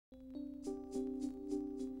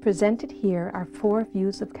Presented here are 4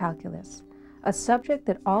 views of calculus, a subject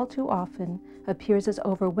that all too often appears as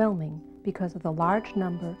overwhelming because of the large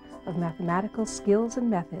number of mathematical skills and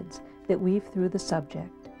methods that weave through the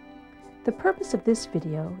subject. The purpose of this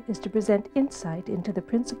video is to present insight into the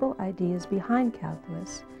principal ideas behind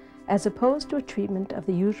calculus, as opposed to a treatment of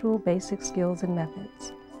the usual basic skills and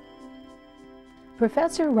methods.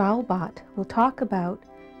 Professor Raoul Bott will talk about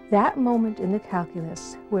that moment in the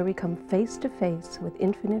calculus where we come face to face with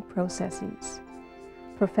infinite processes.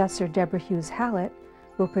 Professor Deborah Hughes-Hallett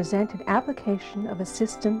will present an application of a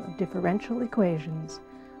system of differential equations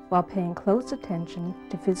while paying close attention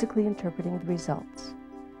to physically interpreting the results.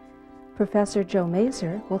 Professor Joe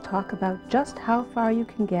Mazur will talk about just how far you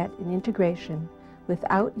can get in integration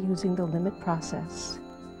without using the limit process.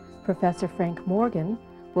 Professor Frank Morgan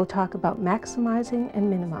will talk about maximizing and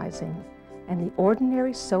minimizing and the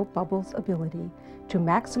ordinary soap bubble's ability to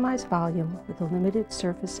maximize volume with a limited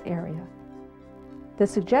surface area. The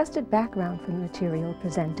suggested background for the material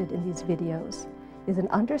presented in these videos is an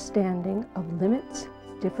understanding of limits,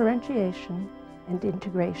 differentiation, and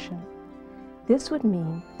integration. This would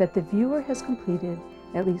mean that the viewer has completed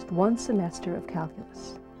at least 1 semester of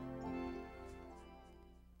calculus.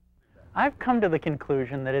 I've come to the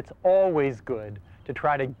conclusion that it's always good to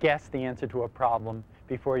try to guess the answer to a problem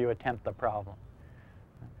before you attempt the problem.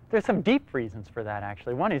 There's some deep reasons for that,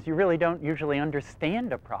 actually. One is you really don't usually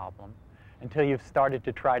understand a problem until you've started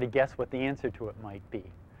to try to guess what the answer to it might be.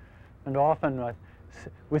 And often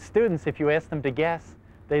with students, if you ask them to guess,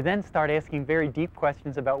 they then start asking very deep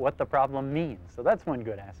questions about what the problem means. So that's one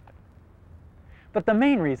good aspect. But the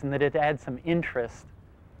main reason that it adds some interest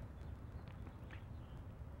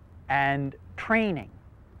and training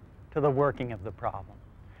to the working of the problem.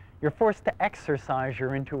 You're forced to exercise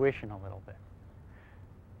your intuition a little bit.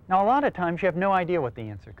 Now, a lot of times you have no idea what the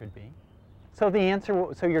answer could be. So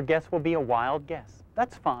your guess will be a wild guess.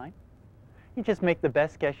 That's fine. You just make the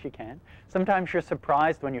best guess you can. Sometimes you're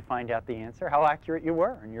surprised when you find out the answer, how accurate you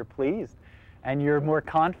were, and you're pleased. And you're more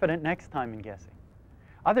confident next time in guessing.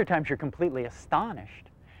 Other times you're completely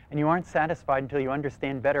astonished, and you aren't satisfied until you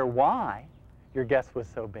understand better why your guess was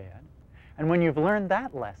so bad. And when you've learned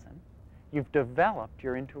that lesson, you've developed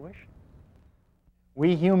your intuition.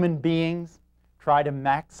 We human beings try to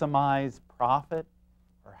maximize profit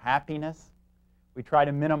or happiness. We try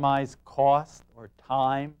to minimize cost or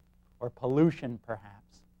time or pollution,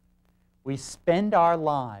 perhaps. We spend our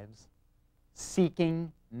lives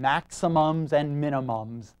seeking maximums and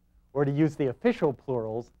minimums, or to use the official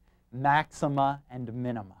plurals, maxima and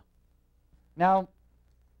minima. Now,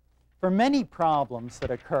 for many problems that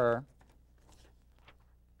occur,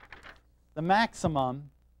 the maximum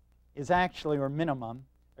is actually, or minimum,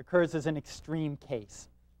 occurs as an extreme case.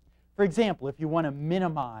 For example, if you want to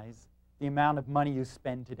minimize the amount of money you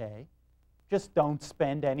spend today, just don't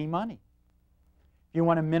spend any money. If you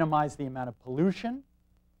want to minimize the amount of pollution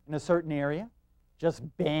in a certain area, just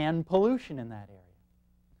ban pollution in that area.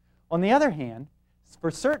 On the other hand, for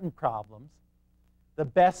certain problems, the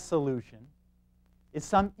best solution is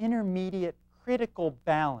some intermediate critical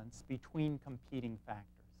balance between competing factors.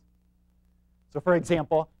 So for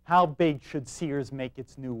example, how big should Sears make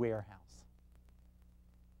its new warehouse?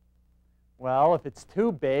 Well, if it's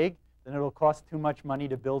too big, then it'll cost too much money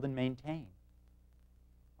to build and maintain.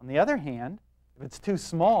 On the other hand, if it's too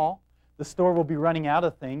small, the store will be running out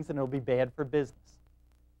of things and it'll be bad for business.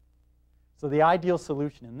 So the ideal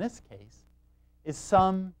solution in this case is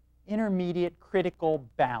some intermediate critical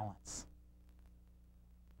balance.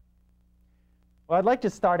 Well, I'd like to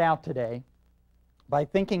start out today by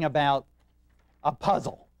thinking about a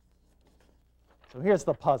puzzle. So here's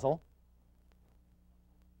the puzzle.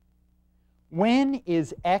 When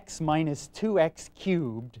is x minus 2x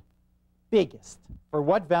cubed biggest? For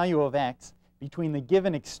what value of x between the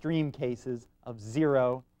given extreme cases of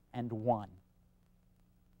 0 and 1?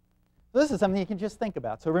 So this is something you can just think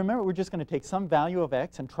about. So remember, we're just going to take some value of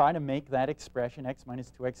x and try to make that expression x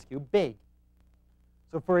minus 2x cubed big.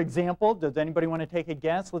 So for example, does anybody want to take a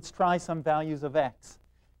guess? Let's try some values of x.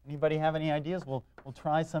 Anybody have any ideas? We'll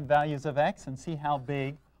try some values of x and see how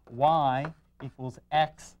big y equals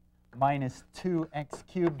x minus 2x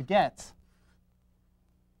cubed gets.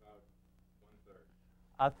 About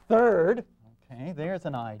 1/3. A third. Okay, there's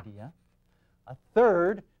an idea. A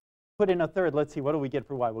third. Put in a third. Let's see, what do we get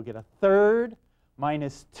for y? We'll get a third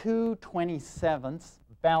minus 2/27,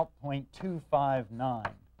 about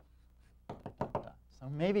 0.259. So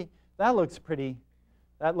maybe that looks pretty.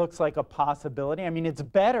 That looks like a possibility. I mean, it's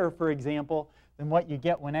better, for example, than what you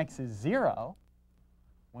get when x is 0,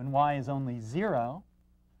 when y is only 0.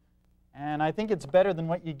 And I think it's better than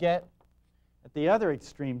what you get at the other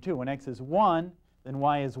extreme too. When x is 1, then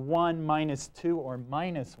y is 1 minus 2 or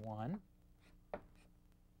minus 1.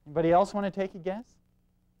 Anybody else want to take a guess?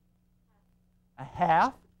 A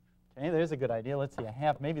half. Okay, there's a good idea. Let's see, a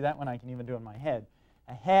half. Maybe that one I can even do in my head.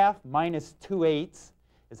 A half minus 2/8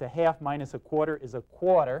 is a half minus a quarter is a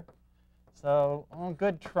quarter. So, oh,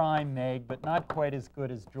 good try, Meg, but not quite as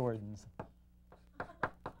good as Jordan's.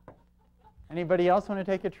 Anybody else want to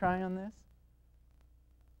take a try on this?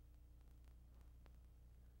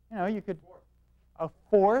 You know, you could, a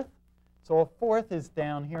fourth. So a fourth is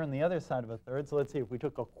down here on the other side of a third. So let's see, if we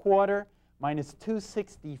took a quarter minus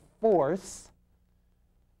 2/64,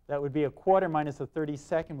 that would be a quarter minus a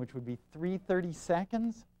 32nd, which would be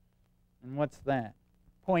 3/32. And what's that?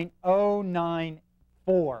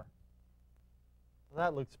 0.094. So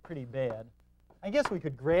that looks pretty bad. I guess we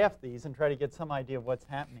could graph these and try to get some idea of what's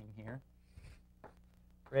happening here.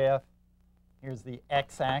 Graph. Here's the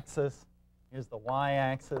x-axis. Here's the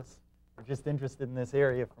y-axis. We're just interested in this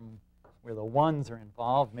area from where the 1s are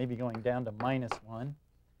involved, maybe going down to -1.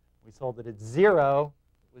 We saw that at 0,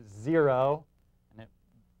 it was 0. And at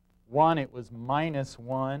 1, it was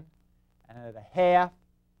 -1. And at a half,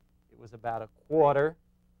 it was about a quarter.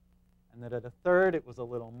 And that at a third, it was a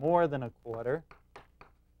little more than a quarter.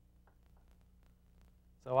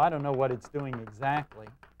 So I don't know what it's doing exactly.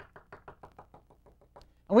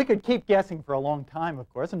 And we could keep guessing for a long time, of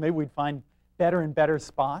course, and maybe we'd find better and better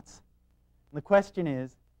spots. And the question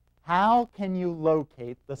is, how can you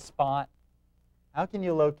locate the spot? How can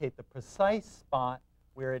you locate the precise spot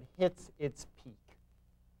where it hits its peak?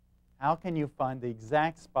 How can you find the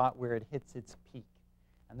exact spot where it hits its peak?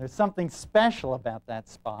 And there's something special about that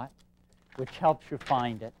spot which helps you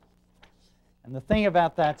find it. And the thing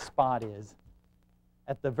about that spot is,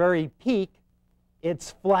 at the very peak,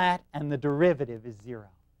 it's flat and the derivative is 0.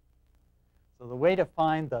 So the way to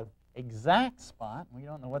find the exact spot, we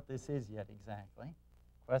don't know what this is yet exactly,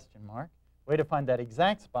 question mark. Way to find that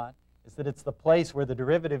exact spot is that it's the place where the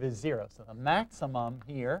derivative is 0. So the maximum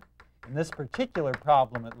here, in this particular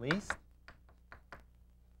problem at least,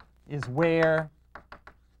 is where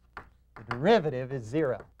the derivative is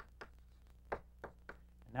 0.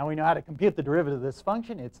 And now we know how to compute the derivative of this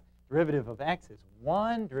function. Its derivative of x is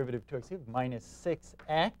 1, derivative of 2x cubed minus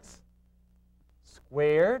 6x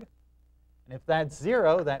squared. And if that's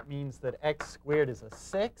 0, that means that x squared is a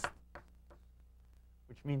 6th,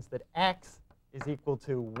 which means that x is equal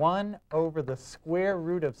to 1 over the square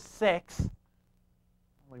root of 6.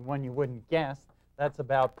 Only one you wouldn't guess. That's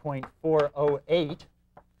about 0.408.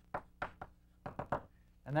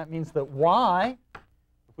 And that means that y,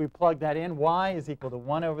 if we plug that in, y is equal to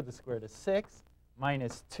 1 over the square root of 6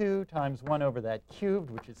 minus 2 times 1 over that cubed,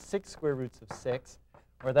 which is 6 square roots of 6.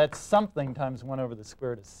 Or that's something times 1 over the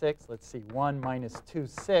square root of 6. Let's see, 1 minus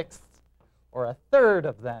 2/6, or a third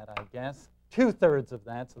of that, I guess. 2/3 of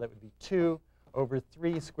that, so that would be 2 over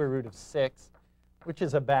 3 square root of 6, which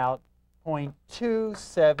is about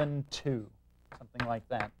 0.272, something like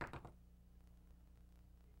that.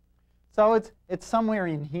 So it's somewhere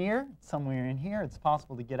in here. Somewhere in here. It's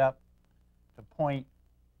possible to get up to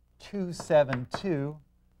 0.272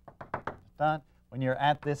 when you're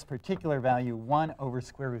at this particular value, 1 over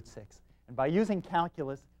square root 6. And by using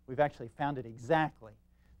calculus, we've actually found it exactly.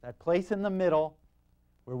 That place in the middle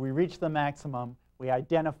where we reach the maximum, we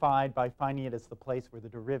identified by finding it as the place where the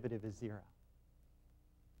derivative is 0.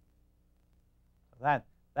 So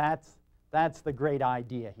that's the great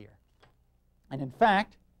idea here. And in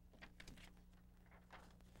fact,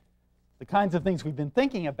 the kinds of things we've been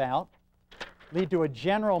thinking about lead to a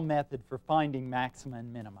general method for finding maxima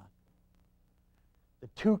and minima. The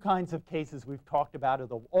two kinds of cases we've talked about are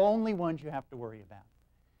the only ones you have to worry about.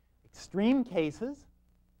 Extreme cases,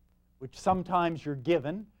 which sometimes you're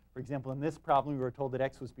given. For example, in this problem, we were told that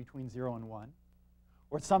x was between 0 and 1.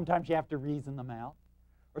 Or sometimes you have to reason them out.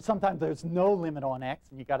 Or sometimes there's no limit on x,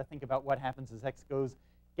 and you've got to think about what happens as x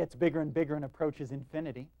gets bigger and bigger and approaches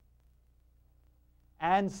infinity.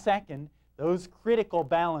 And second, those critical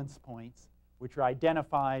balance points, which are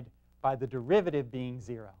identified by the derivative being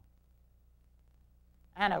 0.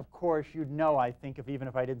 And of course, you'd know, I think, even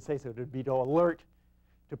if I didn't say so, it would be to alert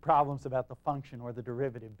to problems about the function or the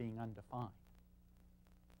derivative being undefined.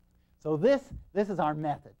 So this is our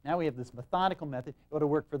method. Now we have this methodical method. It ought to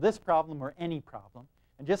work for this problem or any problem.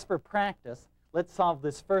 And just for practice, let's solve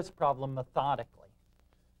this first problem methodically.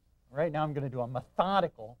 All right, now I'm going to do a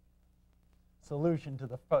methodical solution to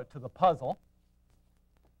the puzzle.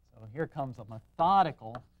 So here comes a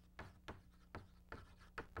methodical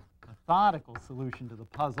solution to the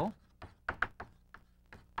puzzle.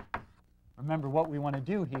 Remember what we want to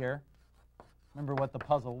do here. Remember what the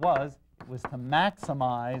puzzle was. was to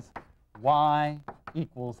maximize y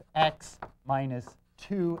equals x minus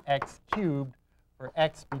 2x cubed for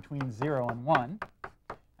x between 0 and 1.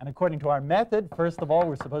 And according to our method, first of all,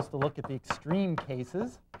 we're supposed to look at the extreme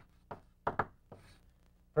cases.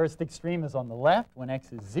 First extreme is on the left when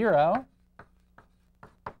x is 0.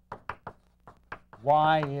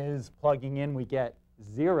 Y is plugging in, we get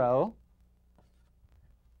 0.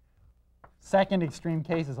 Second extreme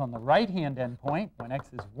case is on the right-hand endpoint when x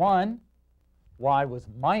is 1. Y was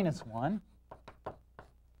minus 1.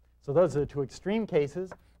 So those are the two extreme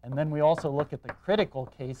cases. And then we also look at the critical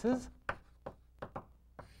cases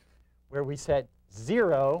where we set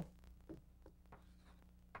 0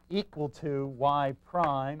 equal to y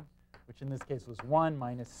prime, which in this case was 1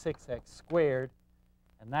 minus 6x squared.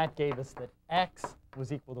 And that gave us that x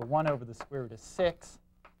was equal to 1 over the square root of 6,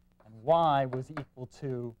 and y was equal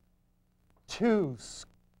to 2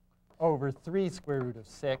 over 3 square root of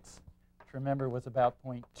 6, which remember was about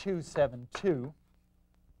 0.272.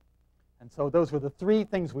 And so those were the three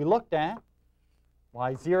things we looked at: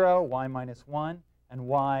 y0, y minus 1, and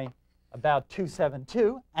y about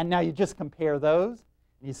 272. And now you just compare those,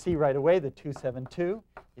 and you see right away that 272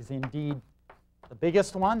 is indeed the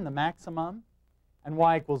biggest one, the maximum, and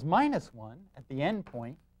y equals minus 1 at the end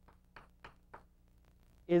point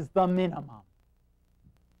is the minimum.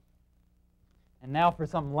 And now for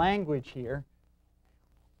some language here,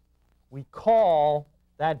 we call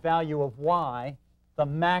that value of y the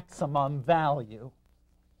maximum value.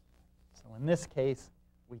 So in this case,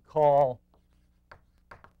 we call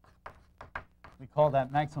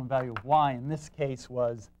that maximum value of y, in this case,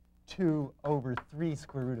 was 2 over 3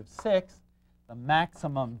 square root of 6, the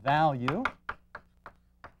maximum value.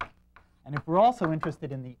 And if we're also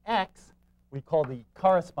interested in the x, we call the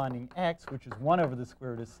corresponding x, which is 1 over the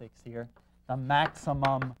square root of 6 here, the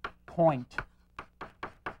maximum point.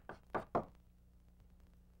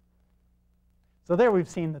 So there we've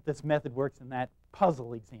seen that this method works in that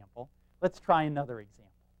puzzle example. Let's try another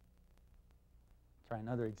example.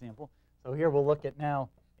 So here we'll look at now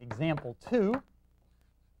example 2.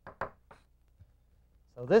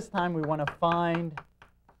 So this time we want to find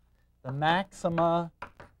the maxima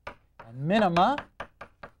and minima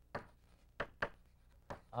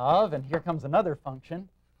of, and here comes another function,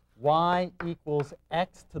 y equals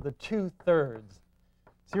x to the 2/3.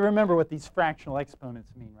 So you remember what these fractional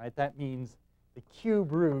exponents mean, right? That means the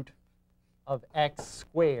cube root of x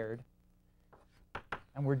squared.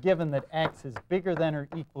 And we're given that x is bigger than or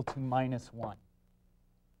equal to minus 1.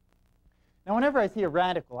 Now, whenever I see a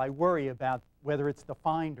radical, I worry about whether it's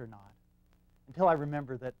defined or not, until I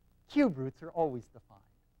remember that cube roots are always defined.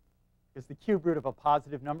 Because the cube root of a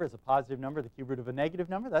positive number is a positive number. The cube root of a negative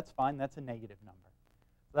number, that's fine. That's a negative number.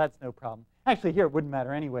 So that's no problem. Actually, here it wouldn't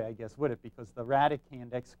matter anyway, I guess, would it? Because the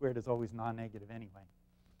radicand x squared is always non-negative anyway.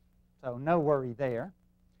 So no worry there.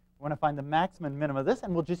 We want to find the maximum and minimum of this,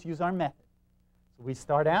 and we'll just use our method. So we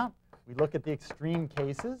start out, we look at the extreme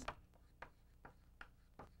cases.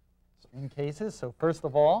 So first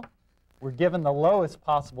of all, we're given the lowest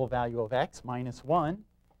possible value of x, minus 1.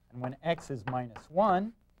 And when x is minus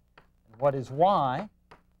 1, and what is y?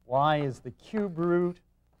 Y is the cube root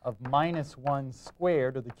of minus 1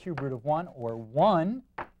 squared, or the cube root of 1, or 1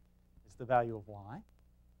 is the value of y.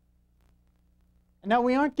 And now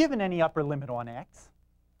we aren't given any upper limit on x.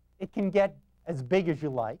 It can get as big as you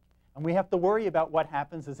like. And we have to worry about what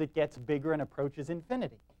happens as it gets bigger and approaches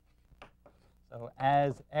infinity. So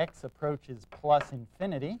as x approaches plus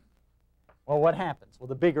infinity, well, what happens? Well,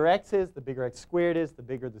 the bigger x is, the bigger x squared is, the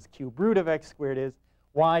bigger this cube root of x squared is.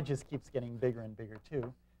 Y just keeps getting bigger and bigger,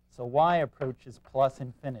 too. So y approaches plus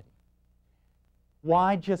infinity.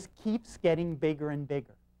 Y just keeps getting bigger and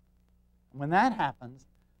bigger. And when that happens,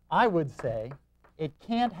 I would say it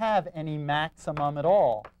can't have any maximum at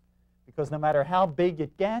all, because no matter how big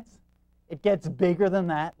it gets bigger than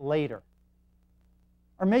that later.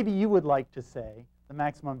 Or maybe you would like to say the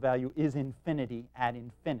maximum value is infinity at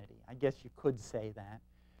infinity. I guess you could say that.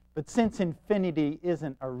 But since infinity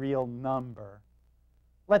isn't a real number,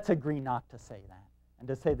 let's agree not to say that, and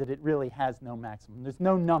to say that it really has no maximum. There's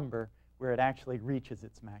no number where it actually reaches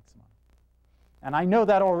its maximum. And I know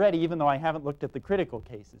that already, even though I haven't looked at the critical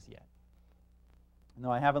cases yet. And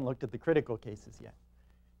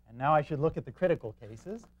now I should look at the critical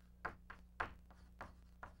cases.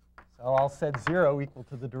 So I'll set 0 equal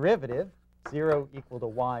to the derivative, 0 equal to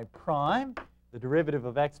y prime. The derivative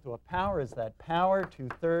of x to a power is that power,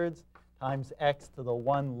 2/3 times x to the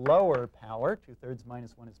 1 lower power. 2/3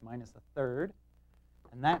 minus 1 is minus 1/3.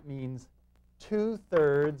 And that means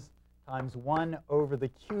 2/3 times 1 over the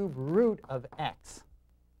cube root of x.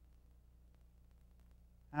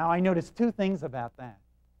 Now, I noticed two things about that.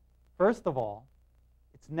 First of all,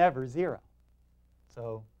 it's never 0.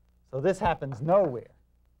 So this happens nowhere.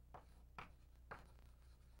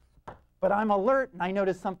 But I'm alert, and I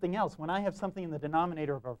notice something else. When I have something in the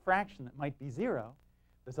denominator of a fraction that might be 0,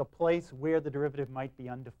 there's a place where the derivative might be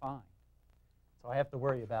undefined. So I have to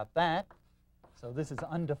worry about that. So this is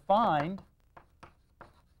undefined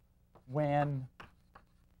when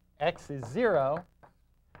x is 0.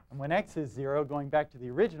 And when x is 0, going back to the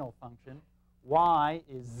original function, y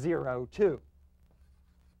is 0, too.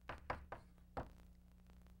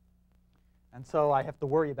 And so I have to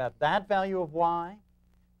worry about that value of y.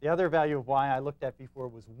 The other value of y I looked at before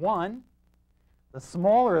was 1. The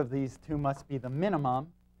smaller of these two must be the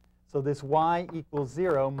minimum. So this y equals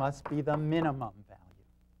 0 must be the minimum value.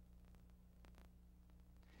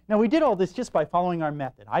 Now, we did all this just by following our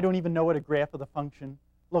method. I don't even know what a graph of the function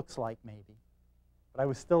looks like, maybe. But I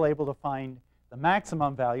was still able to find the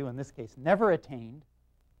maximum value, in this case never attained,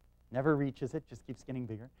 never reaches it, just keeps getting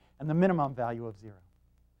bigger, and the minimum value of 0.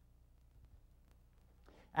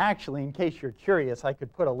 Actually, in case you're curious, I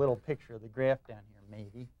could put a little picture of the graph down here,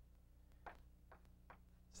 maybe.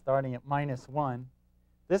 Starting at -1,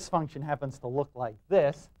 this function happens to look like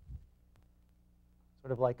this,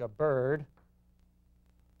 sort of like a bird.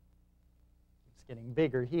 Keeps getting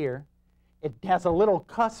bigger here. It has a little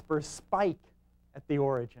cusp or spike at the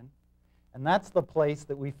origin, and that's the place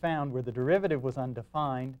that we found where the derivative was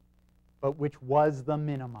undefined, but which was the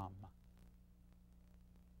minimum.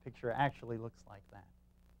 The picture actually looks like that.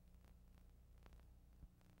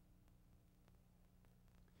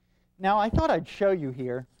 Now, I thought I'd show you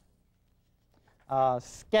here a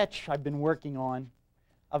sketch I've been working on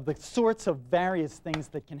of the sorts of various things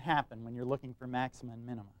that can happen when you're looking for maxima and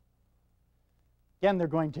minima. Again, they're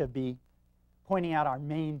going to be pointing out our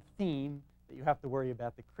main theme, that you have to worry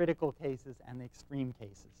about the critical cases and the extreme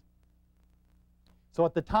cases. So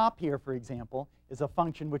at the top here, for example, is a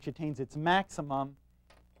function which attains its maximum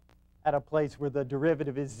at a place where the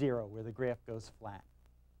derivative is 0, where the graph goes flat.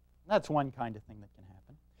 That's one kind of thing that can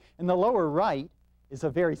happen. In the lower right is a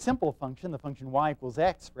very simple function, the function y equals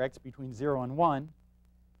x for x between 0 and 1,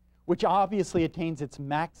 which obviously attains its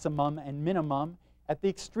maximum and minimum at the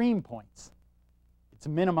extreme points. Its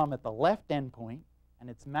minimum at the left endpoint and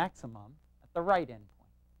its maximum at the right endpoint.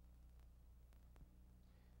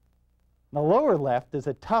 In the lower left is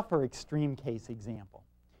a tougher extreme case example.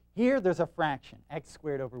 Here there's a fraction, x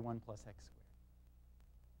squared over 1 plus x squared.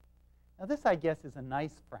 Now this, I guess, is a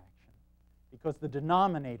nice fraction, because the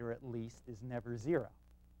denominator, at least, is never 0.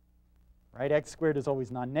 Right? X squared is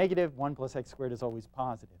always non-negative. 1 plus x squared is always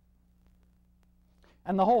positive.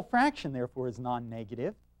 And the whole fraction, therefore, is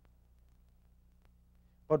non-negative.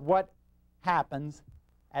 But what happens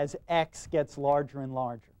as x gets larger and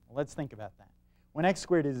larger? Well, let's think about that. When x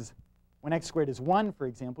squared is 1, for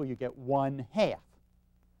example, you get 1/2.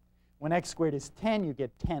 When x squared is 10, you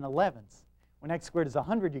get 10/11ths. When x squared is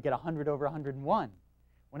 100, you get 100 over 101.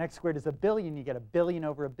 When x squared is 1 billion, you get 1 billion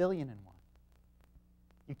over 1,000,000,001.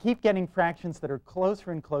 You keep getting fractions that are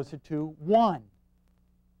closer and closer to 1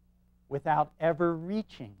 without ever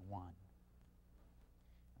reaching 1.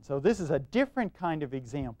 And so this is a different kind of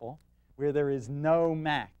example where there is no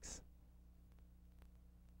max.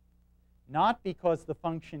 Not because the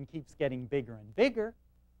function keeps getting bigger and bigger,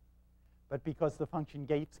 but because the function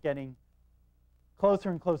keeps getting closer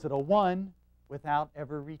and closer to 1 without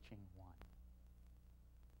ever reaching 1.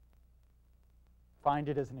 Find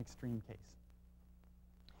it as an extreme case.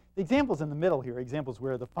 The examples in the middle here are examples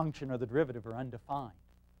where the function or the derivative are undefined.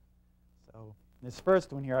 So in this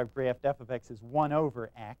first one here, I've graphed f of x as 1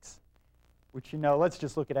 over x, which, you know, let's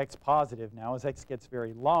just look at x positive now. As x gets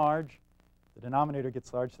very large, the denominator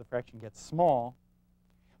gets large, the fraction gets small.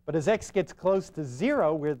 But as x gets close to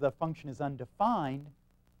 0, where the function is undefined,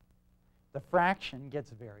 the fraction gets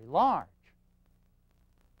very large.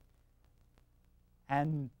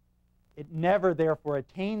 And it never, therefore,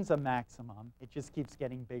 attains a maximum. It just keeps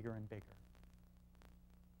getting bigger and bigger.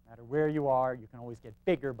 No matter where you are, you can always get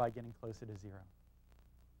bigger by getting closer to 0,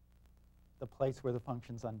 the place where the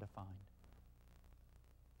function's undefined.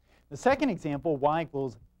 The second example, y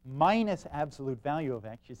equals minus absolute value of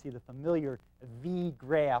x. You see the familiar V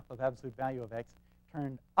graph of absolute value of x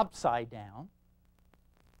turned upside down,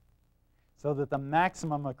 so that the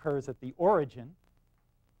maximum occurs at the origin,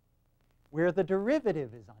 where the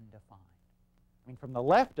derivative is undefined. I mean, from the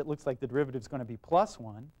left, it looks like the derivative is going to be plus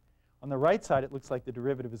 1. On the right side, it looks like the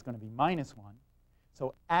derivative is going to be minus 1.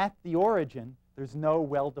 So at the origin, there's no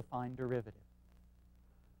well-defined derivative.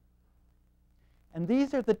 And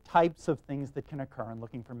these are the types of things that can occur in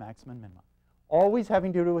looking for maxima and minima, always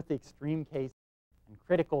having to do with the extreme case and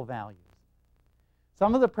critical values.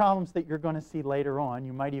 Some of the problems that you're going to see later on,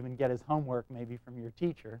 you might even get as homework maybe from your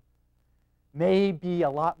teacher, may be a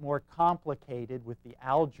lot more complicated with the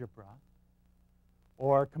algebra,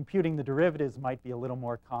 or computing the derivatives might be a little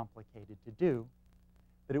more complicated to do,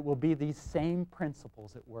 but it will be these same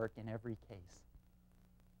principles at work in every case.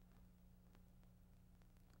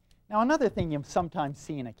 Now, another thing you sometimes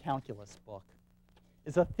see in a calculus book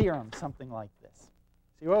is a theorem, something like this.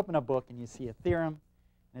 So you open a book and you see a theorem,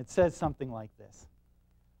 and it says something like this.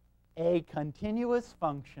 A continuous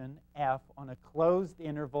function f on a closed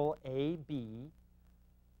interval a, b,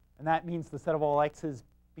 and that means the set of all x's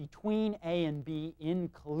between a and b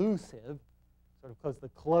inclusive, sort of because the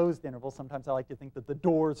closed interval, sometimes I like to think that the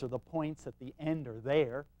doors or the points at the end are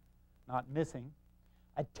there, not missing,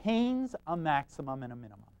 attains a maximum and a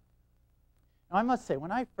minimum. Now, I must say,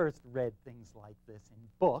 when I first read things like this in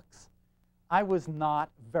books, I was not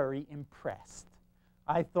very impressed.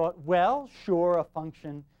 I thought, well, sure, a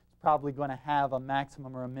function is probably going to have a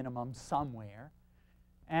maximum or a minimum somewhere.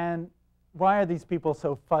 And why are these people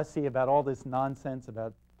so fussy about all this nonsense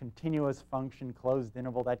about continuous function, closed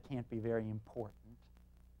interval? That can't be very important.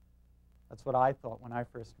 That's what I thought when I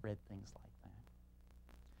first read things like that.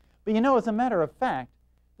 But you know, as a matter of fact,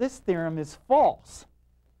 this theorem is false.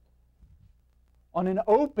 On an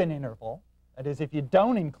open interval, that is, if you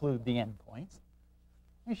don't include the endpoints,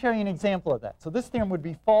 let me show you an example of that. So this theorem would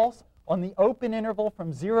be false on the open interval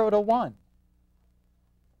from 0 to 1.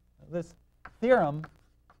 This theorem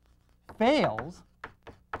fails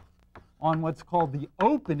on what's called the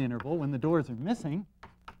open interval when the doors are missing.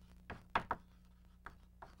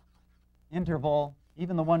 Interval,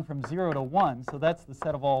 even the one from 0 to 1, so that's the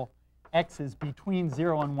set of all x's between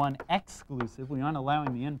 0 and 1 exclusive. We aren't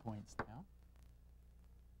allowing the endpoints now.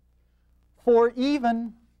 For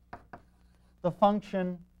even the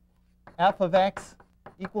function f of x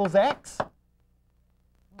equals x.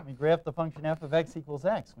 Let me graph the function f of x equals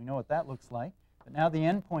x. We know what that looks like. But now the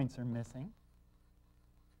endpoints are missing.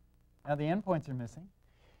 Now the endpoints are missing.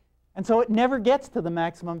 And so it never gets to the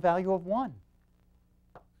maximum value of 1.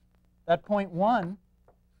 That point 1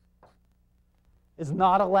 is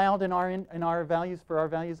not allowed in our values for our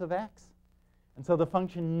values of x. And so the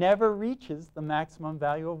function never reaches the maximum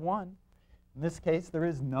value of 1. In this case, there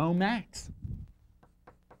is no max.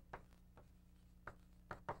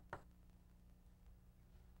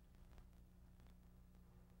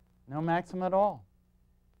 No maximum at all.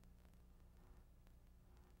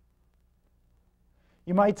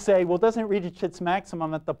 You might say, well, doesn't it reach its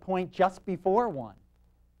maximum at the point just before 1?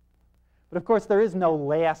 But of course, there is no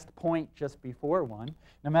last point just before 1.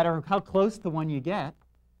 No matter how close to 1 you get,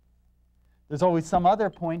 there's always some other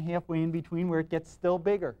point halfway in between where it gets still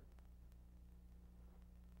bigger.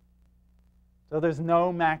 So there's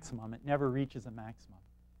no maximum. It never reaches a maximum.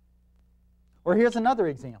 Or here's another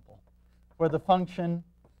example where the function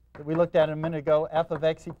that we looked at a minute ago, f of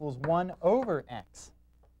x equals 1 over x.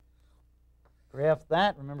 Graph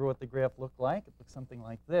that. Remember what the graph looked like. It looks something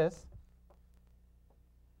like this.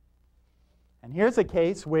 And here's a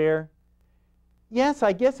case where, yes,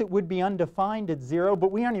 I guess it would be undefined at 0, but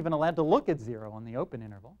we aren't even allowed to look at 0 on the open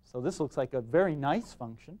interval. So this looks like a very nice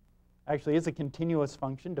function. Actually, is a continuous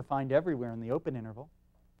function defined everywhere in the open interval.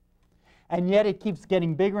 And yet it keeps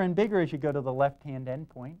getting bigger and bigger as you go to the left-hand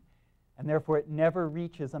endpoint, and therefore it never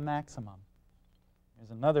reaches a maximum. Here's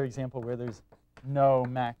another example where there's no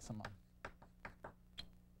maximum.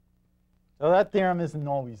 So that theorem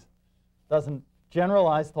doesn't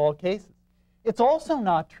generalize to all cases. It's also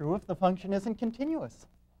not true if the function isn't continuous.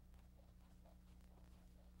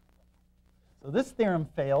 So this theorem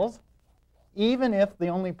fails even if the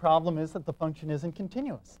only problem is that the function isn't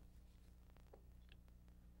continuous.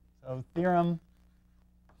 So theorem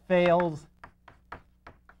fails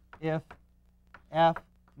if f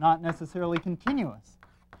not necessarily continuous.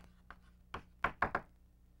 Of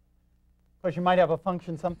course, you might have a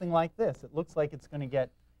function something like this. It looks like it's going to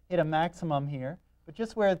hit a maximum here, but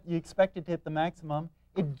just where you expect it to hit the maximum,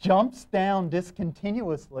 it jumps down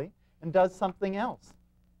discontinuously and does something else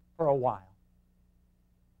for a while.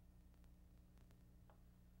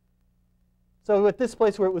 So at this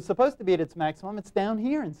place where it was supposed to be at its maximum, it's down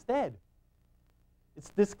here instead. Its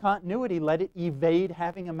discontinuity let it evade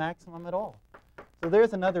having a maximum at all. So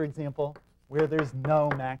there's another example where there's no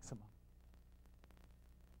maximum.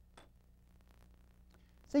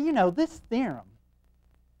 So you know, this theorem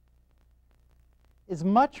is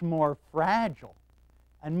much more fragile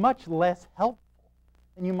and much less helpful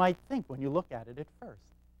than you might think when you look at it at first.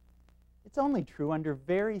 It's only true under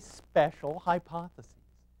very special hypotheses.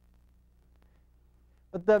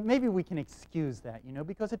 But maybe we can excuse that, you know,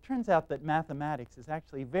 because it turns out that mathematics is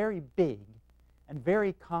actually very big and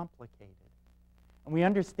very complicated. And we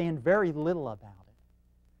understand very little about it.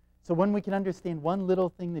 So when we can understand one little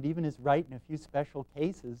thing that even is right in a few special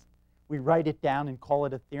cases, we write it down and call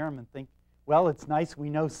it a theorem and think, well, it's nice we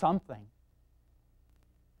know something.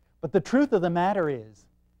 But the truth of the matter is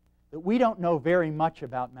that we don't know very much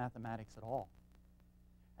about mathematics at all.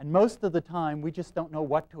 And most of the time, we just don't know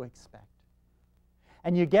what to expect.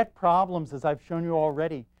 And you get problems, as I've shown you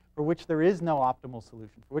already, for which there is no optimal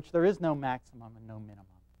solution, for which there is no maximum and no minimum.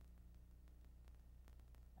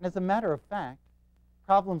 And as a matter of fact,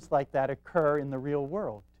 problems like that occur in the real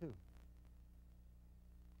world, too.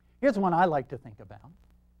 Here's one I like to think about.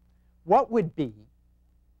 What would be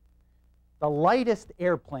the lightest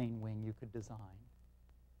airplane wing you could design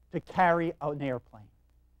to carry an airplane?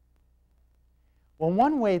 Well,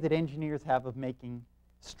 one way that engineers have of making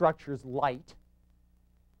structures light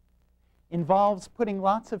involves putting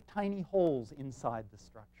lots of tiny holes inside the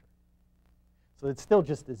structure. So it's still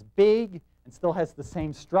just as big and still has the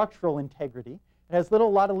same structural integrity. It has a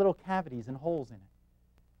lot of little cavities and holes in it.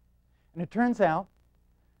 And it turns out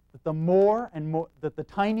that the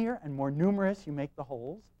tinier and more numerous you make the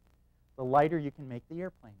holes, the lighter you can make the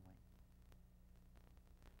airplane wing.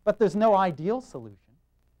 But there's no ideal solution,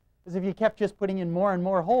 because if you kept just putting in more and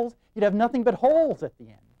more holes, you'd have nothing but holes at the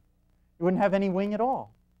end. You wouldn't have any wing at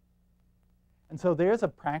all. And so there's a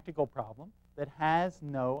practical problem that has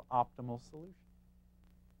no optimal solution.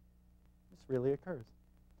 This really occurs.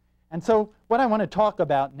 And so what I want to talk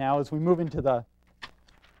about now as we move into the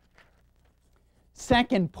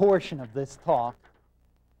second portion of this talk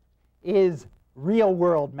is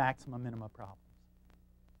real-world maxima-minima problems.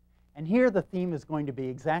 And here the theme is going to be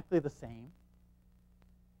exactly the same,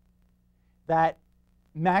 that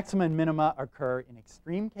maxima and minima occur in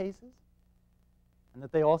extreme cases, and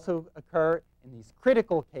that they also occur in these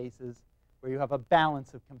critical cases where you have a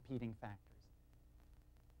balance of competing factors.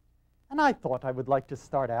 And I thought I would like to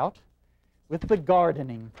start out with the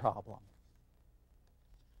gardening problem.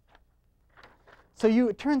 So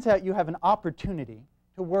it turns out you have an opportunity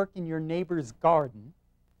to work in your neighbor's garden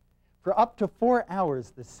for up to 4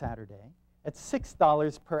 hours this Saturday at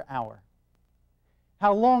 $6 per hour.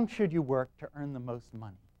 How long should you work to earn the most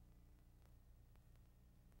money?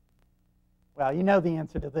 Well, you know the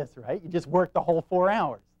answer to this, right? You just work the whole 4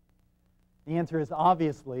 hours. The answer is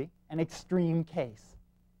obviously an extreme case.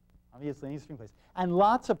 Obviously an extreme case. And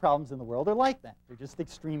lots of problems in the world are like that. They're just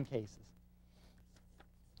extreme cases.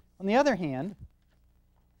 On the other hand,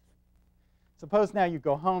 suppose now you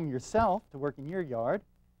go home yourself to work in your yard,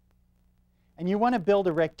 and you want to build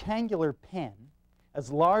a rectangular pen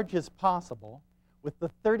as large as possible with the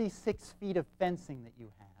 36 feet of fencing that you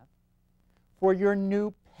have for your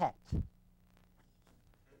new pet.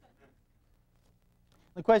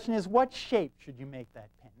 The question is, what shape should you make that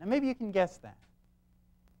pen? Now, maybe you can guess that.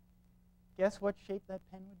 Guess what shape that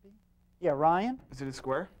pen would be? Yeah, Ryan? Is it a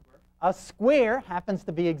square? A square happens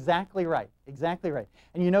to be exactly right. Exactly right.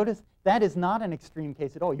 And you notice that is not an extreme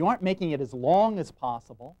case at all. You aren't making it as long as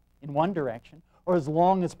possible in one direction or as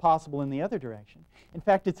long as possible in the other direction. In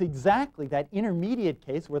fact, it's exactly that intermediate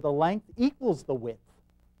case where the length equals the width.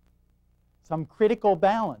 Some critical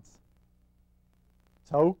balance.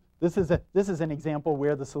 So this is an example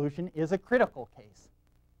where the solution is a critical case.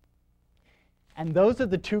 And those are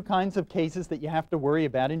the two kinds of cases that you have to worry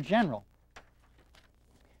about in general.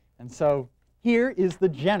 And so here is the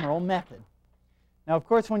general method. Now, of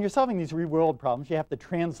course, when you're solving these real-world problems, you have to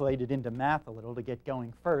translate it into math a little to get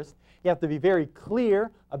going first. You have to be very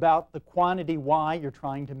clear about the quantity y you're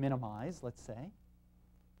trying to minimize, let's say,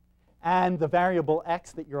 and the variable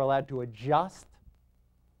x that you're allowed to adjust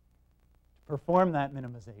to perform that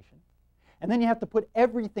minimization. And then you have to put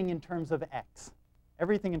everything in terms of x.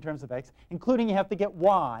 Everything in terms of x, including you have to get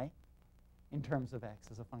y in terms of x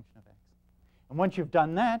as a function of x. And once you've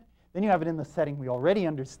done that, then you have it in the setting we already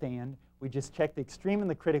understand. We just check the extreme and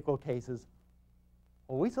the critical cases.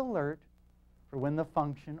 Always alert for when the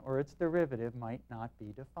function or its derivative might not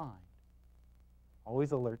be defined.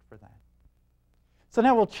 Always alert for that. So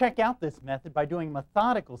now we'll check out this method by doing a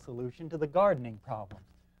methodical solution to the gardening problem.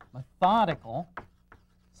 Methodical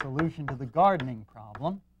solution to the gardening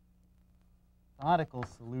problem. Methodical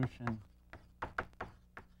solution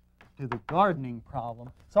to the gardening problem.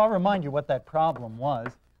 So I'll remind you what that problem was.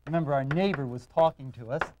 Remember, our neighbor was talking to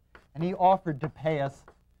us, and he offered to pay us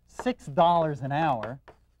 $6 an hour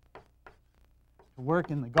to work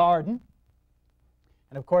in the garden.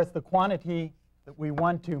 And of course, the quantity that we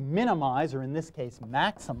want to minimize, or in this case,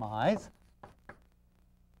 maximize,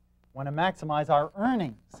 want to maximize our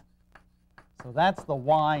earnings. So that's the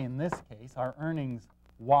y in this case, our earnings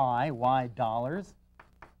y dollars.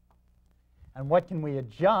 And what can we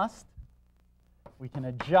adjust? We can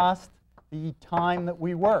adjust the time that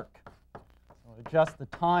we work. So adjust the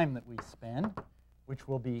time that we spend, which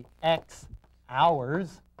will be x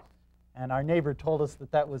hours. And our neighbor told us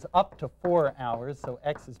that that was up to 4 hours, so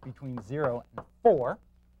x is between 0 and 4.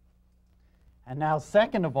 And now,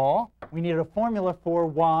 second of all, we need a formula for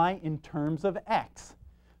y in terms of x.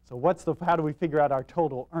 So how do we figure out our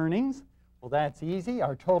total earnings? Well, that's easy.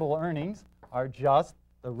 Our total earnings are just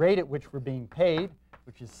the rate at which we're being paid,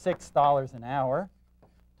 which is $6 an hour,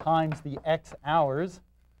 times the x hours,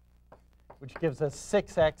 which gives us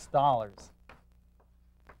 6x dollars.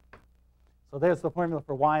 So there's the formula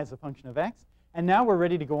for y as a function of x. And now we're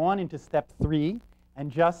ready to go on into step 3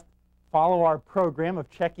 and just follow our program of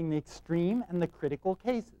checking the extreme and the critical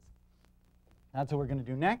cases. That's what we're going to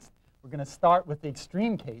do next. We're going to start with the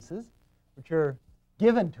extreme cases, which are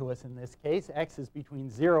given to us in this case. X is between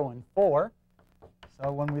 0 and 4.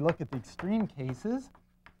 So when we look at the extreme cases,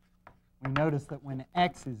 we notice that when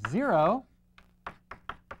x is 0,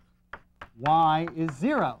 y is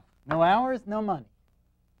 0. No hours, no money.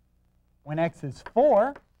 When x is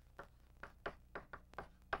 4,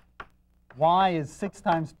 y is 6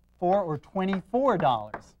 times 4, or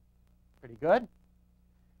 $24. Pretty good.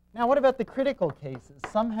 Now, what about the critical cases?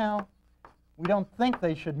 Somehow, we don't think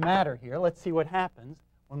they should matter here. Let's see what happens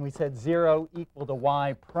when we said 0 equal to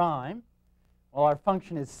y prime. Well, our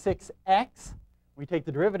function is 6x. We take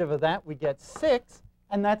the derivative of that, we get 6,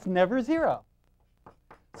 and that's never 0.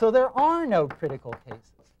 So there are no critical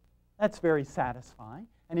cases. That's very satisfying.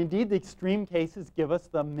 And indeed, the extreme cases give us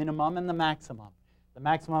the minimum and the maximum. The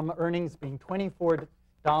maximum earnings being $24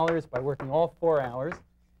 by working all 4 hours,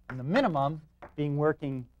 and the minimum being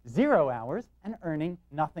working 0 hours and earning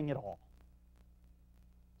nothing at all.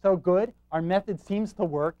 So good. Our method seems to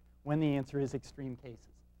work when the answer is extreme cases.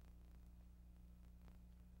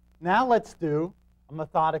 Now let's do a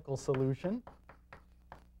methodical solution.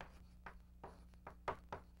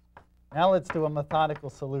 Now let's do a methodical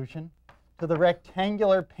solution to the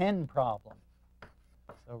rectangular pen problem.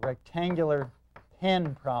 So rectangular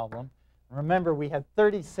pen problem. Remember, we had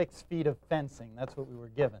 36 feet of fencing. That's what we were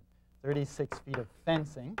given, 36 feet of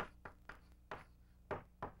fencing.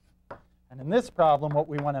 And in this problem, what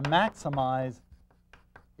we want to maximize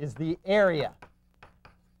is the area.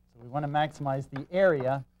 So we want to maximize the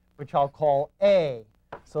area, which I'll call A.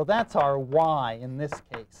 So that's our y in this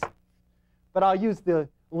case. But I'll use the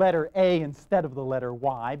letter A instead of the letter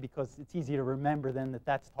y, because it's easy to remember then that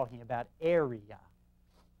that's talking about area.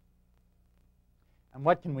 And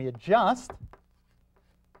what can we adjust?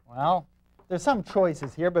 Well, there's some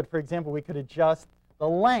choices here, but for example, we could adjust the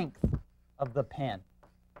length of the pen.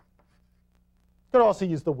 Could also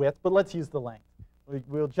use the width, but let's use the length.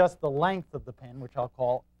 We'll adjust the length of the pen, which I'll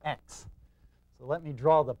call x. So let me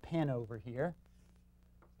draw the pen over here.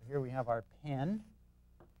 So here we have our pen.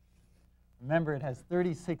 Remember, it has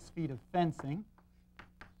 36 feet of fencing.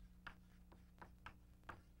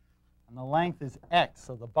 And the length is x.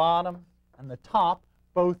 So the bottom and the top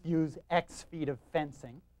both use x feet of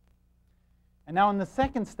fencing. And now in the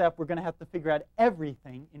second step, we're going to have to figure out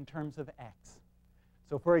everything in terms of x.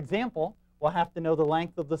 So for example, we'll have to know the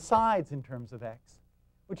length of the sides in terms of x,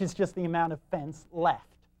 which is just the amount of fence left.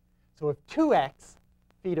 So if 2x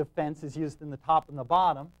feet of fence is used in the top and the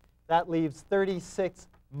bottom, that leaves 36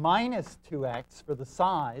 minus 2x for the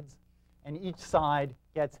sides, and each side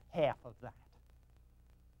gets half of that.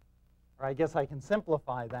 Or I guess I can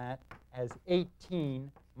simplify that as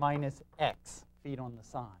 18 minus x feet on the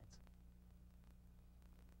sides.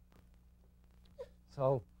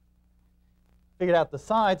 So figured out the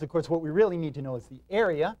sides. Of course, what we really need to know is the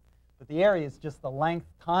area. But the area is just the length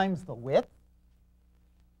times the width.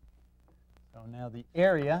 So now the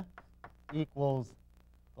area equals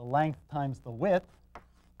the length times the width.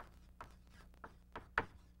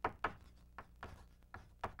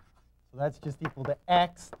 So that's just equal to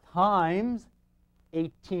x times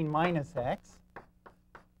 18 minus x,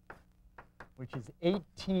 which is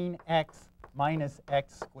 18x minus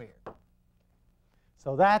x squared.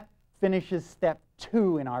 So that finishes step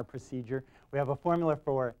 2 in our procedure. We have a formula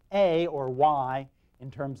for a, or y,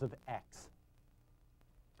 in terms of x.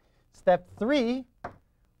 Step 3,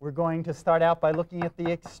 we're going to start out by looking at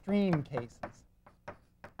the extreme cases.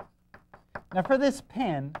 Now for this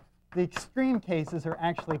pen, the extreme cases are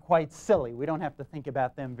actually quite silly. We don't have to think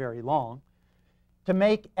about them very long. To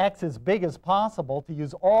make x as big as possible, to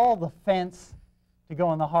use all the fence to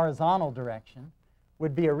go in the horizontal direction,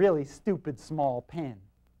 would be a really stupid small pen.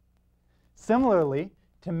 Similarly,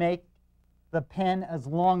 to make the pen as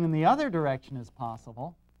long in the other direction as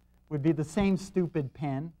possible would be the same stupid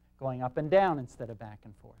pen going up and down instead of back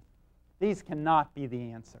and forth. These cannot be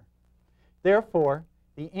the answer. Therefore,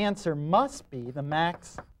 the answer must be, the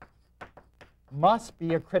max must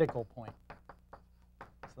be a critical point.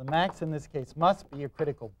 So the max in this case must be a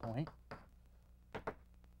critical point.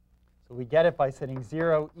 So we get it by setting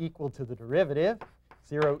 0 equal to the derivative,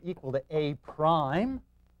 0 equal to a prime.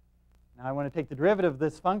 Now I want to take the derivative of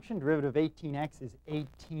this function. Derivative of 18x is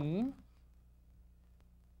 18.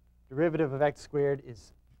 Derivative of x squared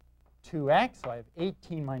is 2x, so I have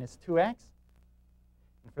 18 minus 2x.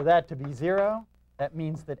 And for that to be 0, that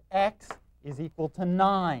means that x is equal to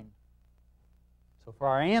 9. So for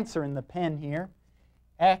our answer in the pen here,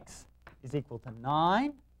 x is equal to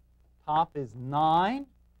 9. Top is 9.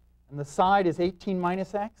 And the side is 18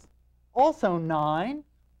 minus x, also 9.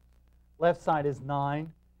 Left side is 9.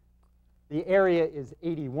 The area is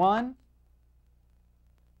 81.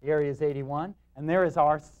 The area is 81. And there is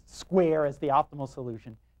our square as the optimal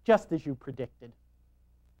solution, just as you predicted,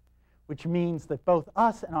 which means that both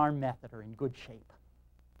us and our method are in good shape.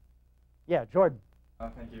 Yeah, Jordan.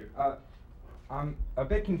 Thank you. I'm a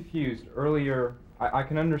bit confused. Earlier, I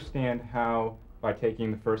can understand how by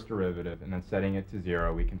taking the first derivative and then setting it to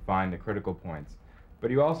 0, we can find the critical points. But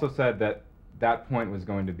you also said that that point was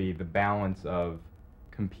going to be the balance of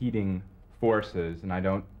competing forces, and I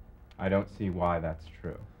don't see why that's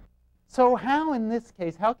true. So how, in this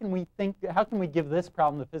case, how can we give this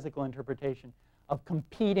problem the physical interpretation of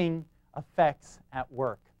competing effects at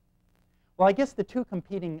work? Well, I guess the two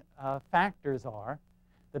competing factors are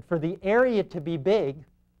that for the area to be big,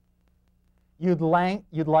 you'd like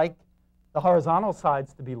the horizontal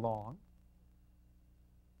sides to be long,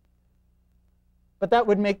 but that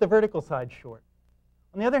would make the vertical side short.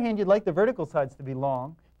 On the other hand, you'd like the vertical sides to be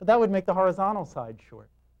long, but that would make the horizontal side short.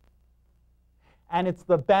 And it's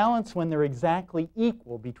the balance when they're exactly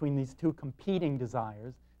equal between these two competing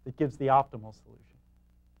desires that gives the optimal solution.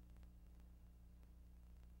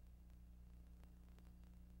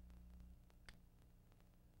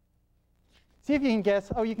 See if you can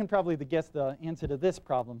guess. Oh, you can probably guess the answer to this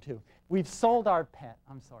problem, too. We've sold our pet.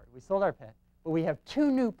 We sold our pet, but we have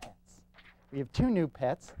 2 new pets. We have 2 new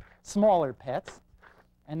pets, smaller pets.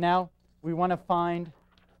 And now we want to find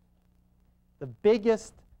the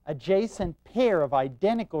biggest adjacent pair of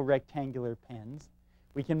identical rectangular pens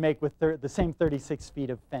we can make with the same 36 feet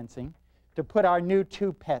of fencing to put our new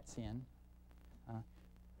 2 pets in.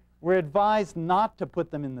 We're advised not to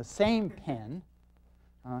put them in the same pen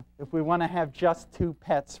if we want to have just 2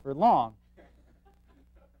 pets for long.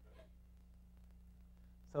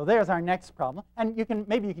 So there's our next problem. And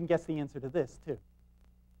maybe you can guess the answer to this, too.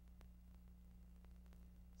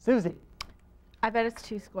 Susie. I bet it's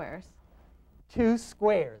 2 squares. 2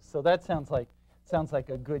 squares. So that sounds like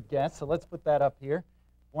a good guess. So let's put that up here.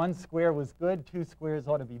 1 square was good. 2 squares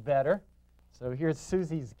ought to be better. So here's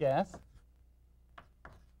Susie's guess.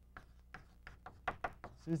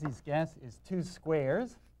 Susie's guess is 2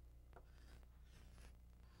 squares.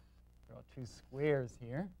 Draw 2 squares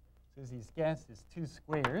here. Susie's guess is 2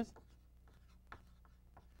 squares.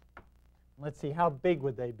 Let's see, how big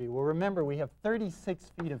would they be? Well, remember, we have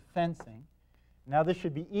 36 feet of fencing. Now this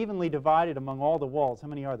should be evenly divided among all the walls. How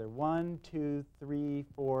many are there? 1, 2, 3,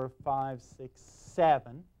 4, 5, 6,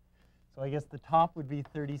 7. So I guess the top would be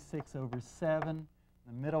 36 over 7.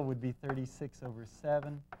 The middle would be 36 over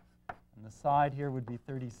 7. And the side here would be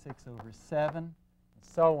 36 over 7, and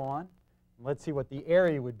so on. And let's see what the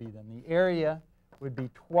area would be then. The area would be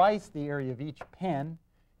twice the area of each pen,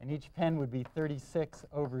 and each pen would be 36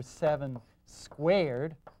 over 7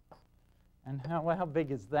 squared. And how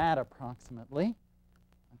big is that approximately?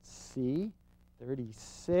 Let's see.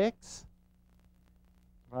 36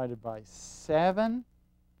 divided by 7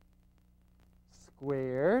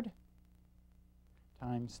 squared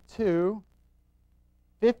times 2.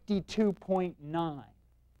 52.9.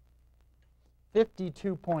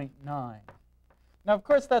 52.9. Now, of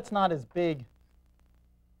course, that's not as big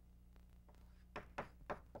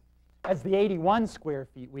as the 81 square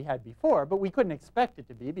feet we had before, but we couldn't expect it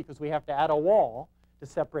to be because we have to add a wall to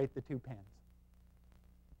separate the 2 pens.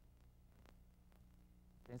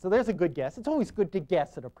 Okay, so there's a good guess. It's always good to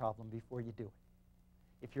guess at a problem before you do it.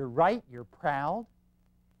 If you're right, you're proud.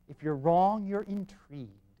 If you're wrong, you're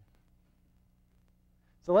intrigued.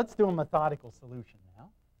 So let's do a methodical solution now.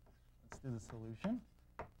 Let's do the solution.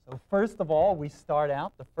 So first of all, we start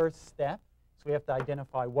out the first step. So we have to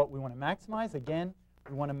identify what we want to maximize. Again,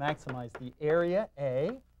 we want to maximize the area,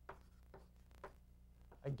 A.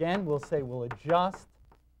 Again, we'll say we'll adjust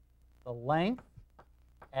the length,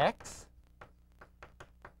 X.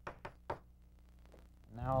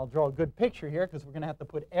 Now I'll draw a good picture here because we're going to have to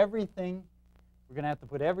put everything,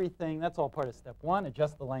 that's all part of step 1,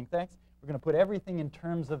 adjust the length x. We're going to put everything in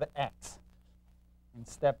terms of x in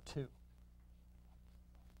step 2.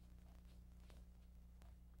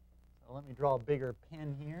 So let me draw a bigger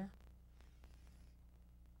pen here.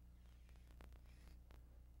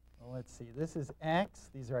 Well, let's see. This is x.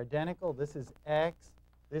 These are identical. This is x.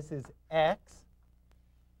 This is x.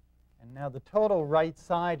 And now the total right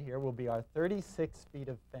side here will be our 36 feet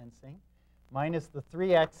of fencing minus the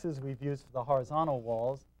 3 x's we've used for the horizontal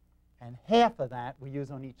walls, and half of that we use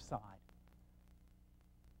on each side.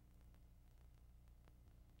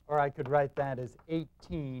 Or I could write that as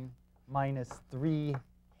 18 minus 3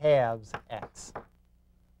 halves x.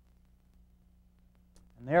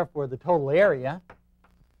 And therefore, the total area,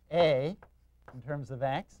 A, in terms of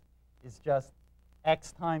x, is just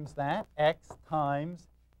x times that, x times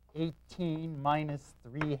 18 minus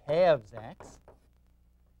 3 halves x,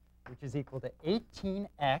 which is equal to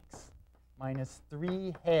 18x minus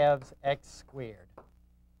 3 halves x squared.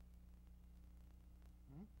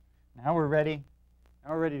 Now we're ready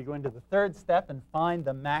to go into the third step and find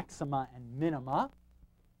the maxima and minima.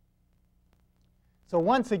 So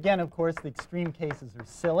once again, of course, the extreme cases are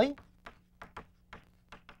silly.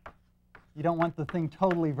 You don't want the thing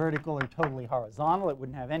totally vertical or totally horizontal. It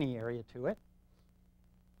wouldn't have any area to it.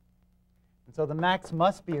 And so the max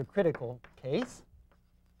must be a critical case.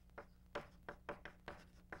 So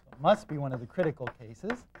it must be one of the critical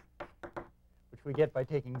cases, which we get by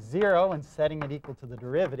taking 0 and setting it equal to the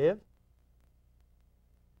derivative.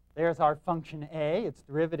 There's our function a. Its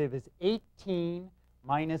derivative is 18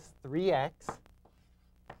 minus 3x,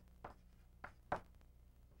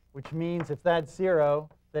 which means if that's 0,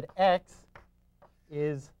 that x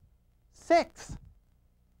is 6.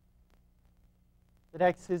 That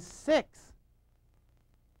x is 6.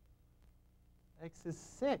 X is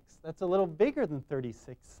 6. That's a little bigger than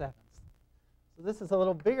 36/7. So this is a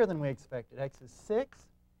little bigger than we expected. X is 6.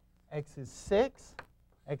 X is 6.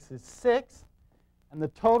 X is 6. And the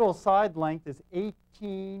total side length is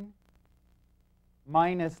 18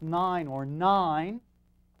 minus 9, or 9.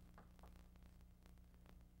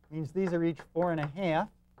 Means these are each 4.5.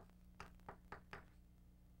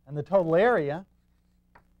 And the total area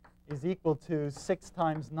is equal to 6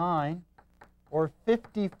 times 9, or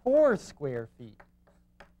 54 square feet.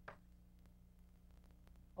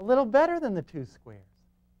 A little better than the 2 squares.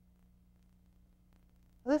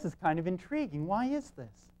 Well, this is kind of intriguing. Why is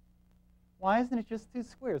this? Why isn't it just 2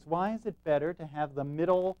 squares? Why is it better to have the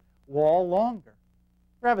middle wall longer?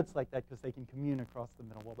 Rabbits like that because they can commune across the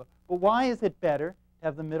middle wall. But why is it better to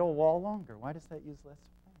have the middle wall longer? Why does that use less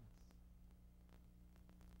fence?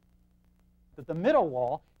 But the middle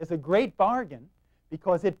wall is a great bargain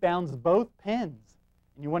because it bounds both pins.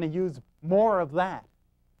 And you want to use more of that.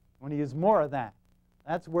 You want to use more of that.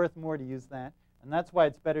 That's worth more to use that. And that's why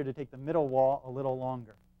it's better to take the middle wall a little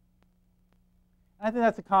longer. And I think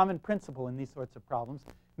that's a common principle in these sorts of problems.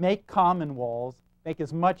 Make common walls. Make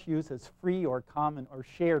as much use as free or common or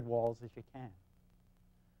shared walls as you can.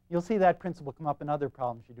 You'll see that principle come up in other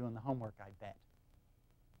problems you do in the homework, I bet.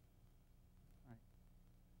 Right.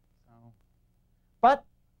 So, but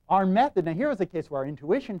our method, now here was a case where our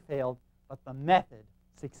intuition failed, but the method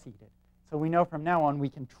succeeded. So we know from now on we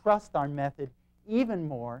can trust our method even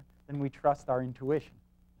more than we trust our intuition.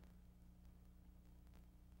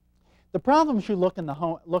 The problems you look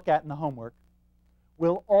at in the homework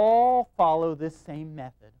will all follow this same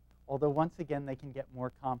method, although once again they can get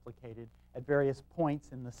more complicated at various points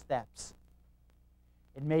in the steps.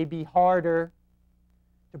 It may be harder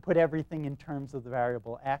to put everything in terms of the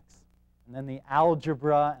variable x, and then the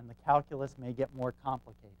algebra and the calculus may get more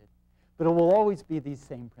complicated. But it will always be these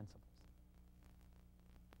same principles.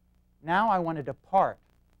 Now I want to depart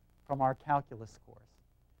from our calculus course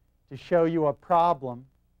to show you a problem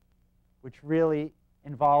which really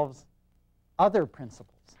involves other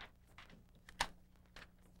principles,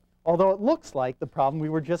 although it looks like the problem we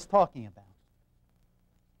were just talking about.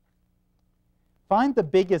 Find the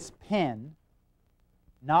biggest pen,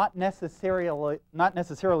 not necessarily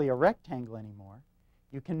a rectangle anymore,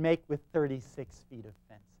 you can make with 36 feet of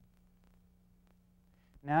fencing.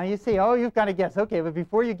 Now you say, oh, you've got to guess. Okay, but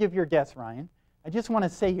before you give your guess, Ryan, I just want to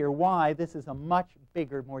say here why this is a much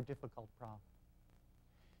bigger, more difficult problem.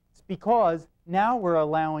 It's because now we're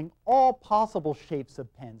allowing all possible shapes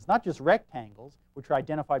of pens, not just rectangles, which are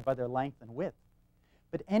identified by their length and width,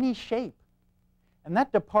 but any shape. And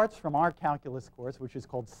that departs from our calculus course, which is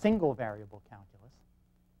called single variable calculus,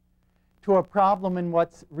 to a problem in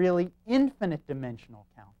what's really infinite dimensional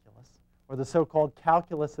calculus, or the so-called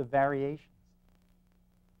calculus of variations.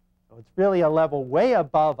 So it's really a level way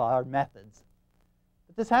above our methods.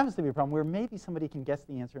 But this happens to be a problem where maybe somebody can guess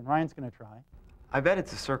the answer, and Ryan's going to try. I bet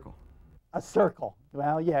it's a circle. A circle.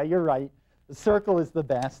 Well, yeah, you're right. The circle is the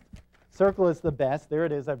best. Circle is the best. There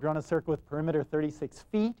it is. I've drawn a circle with perimeter 36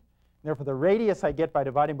 feet. Therefore, the radius I get by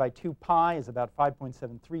dividing by 2 pi is about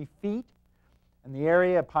 5.73 feet. And the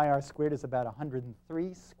area, pi r squared, is about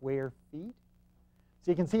 103 square feet.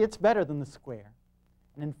 So you can see it's better than the square.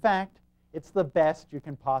 And in fact, it's the best you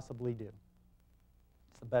can possibly do.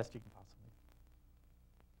 It's the best you can possibly do.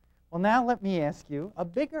 Well, now let me ask you a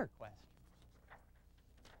bigger question.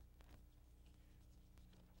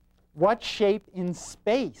 What shape in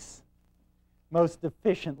space most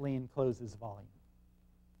efficiently encloses volume?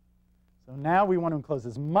 So now we want to enclose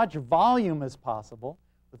as much volume as possible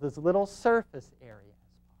with as little surface area as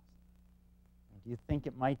possible. Do you think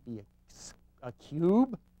it might be a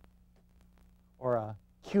cube or a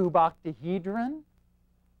cube octahedron?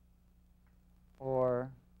 Or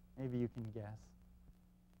maybe you can guess.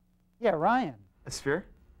 Yeah, Ryan. A sphere?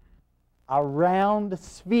 A round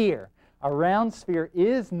sphere. A round sphere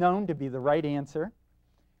is known to be the right answer,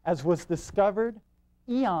 as was discovered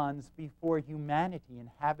eons before humanity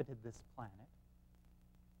inhabited this planet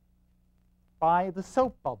by the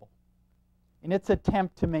soap bubble in its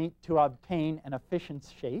attempt to obtain an efficient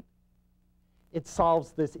shape. It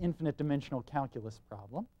solves this infinite dimensional calculus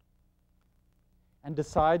problem and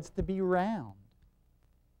decides to be round.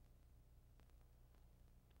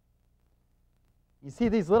 You see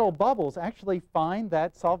these little bubbles actually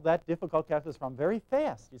solve that difficult calculus problem very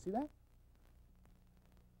fast. You see that?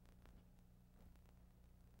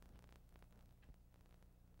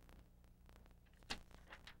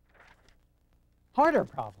 Harder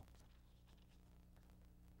problem.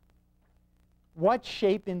 What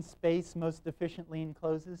shape in space most efficiently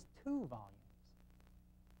encloses 2 volumes?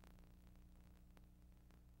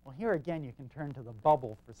 Well, here again, you can turn to the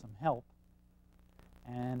bubble for some help.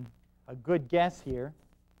 And a good guess here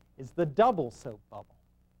is the double soap bubble.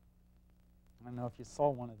 I don't know if you saw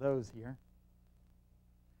one of those here.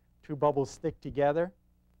 2 bubbles stick together.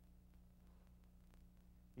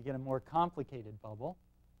 You get a more complicated bubble,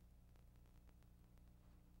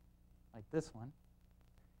 like this one,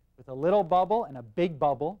 with a little bubble and a big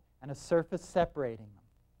bubble and a surface separating them.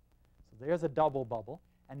 So there's a double bubble,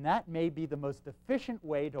 and that may be the most efficient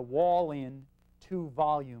way to wall in 2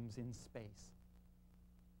 volumes in space.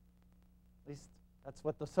 At least that's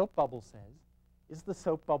what the soap bubble says. Is the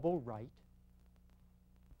soap bubble right?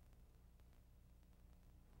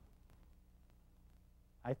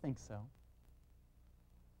 I think so.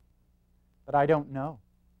 But I don't know.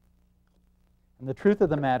 And the truth of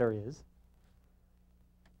the matter is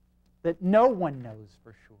that no one knows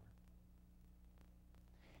for sure.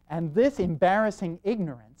 And this embarrassing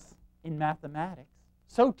ignorance in mathematics,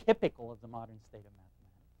 so typical of the modern state of mathematics,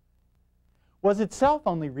 was itself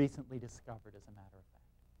only recently discovered, as a matter of fact.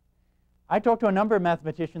 I talked to a number of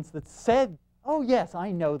mathematicians that said, oh yes,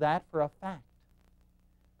 I know that for a fact.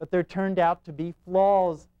 But there turned out to be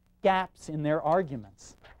flaws, gaps in their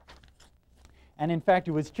arguments. And in fact,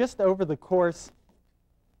 it was just over the course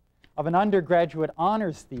of an undergraduate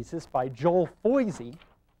honors thesis by Joel Foisey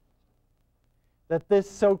that this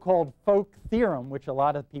so-called folk theorem, which a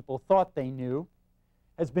lot of people thought they knew,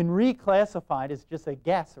 has been reclassified as just a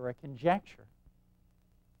guess or a conjecture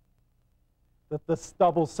that the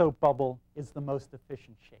double soap bubble is the most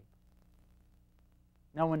efficient shape.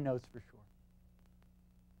 No one knows for sure.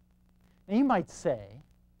 Now you might say,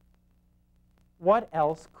 what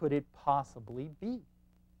else could it possibly be?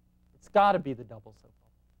 It's got to be the double soap bubble.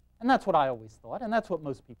 And that's what I always thought, and that's what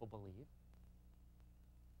most people believe.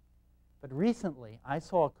 But recently, I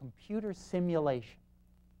saw a computer simulation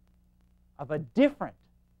of a different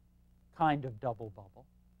kind of double bubble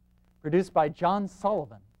produced by John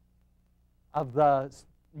Sullivan of the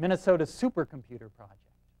Minnesota Supercomputer Project,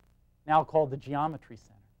 now called the Geometry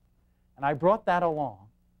Center. And I brought that along.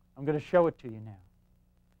 I'm going to show it to you now.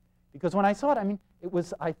 Because when I saw it, I mean, it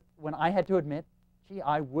was when I had to admit, gee,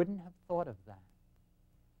 I wouldn't have thought of that.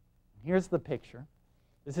 Here's the picture.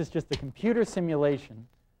 This is just a computer simulation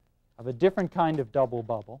of a different kind of double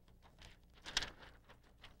bubble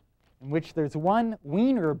in which there's one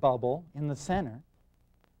Wiener bubble in the center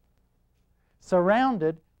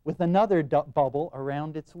surrounded with another bubble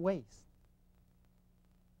around its waist.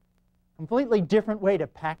 Completely different way to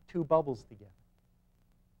pack 2 bubbles together.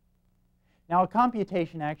 Now, a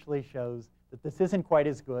computation actually shows that this isn't quite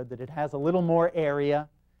as good, that it has a little more area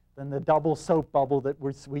than the double soap bubble that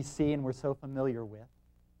we see and we're so familiar with.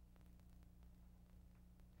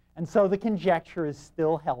 And so the conjecture is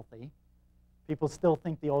still healthy. People still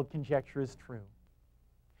think the old conjecture is true.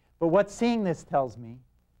 But what seeing this tells me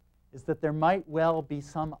is that there might well be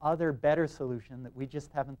some other better solution that we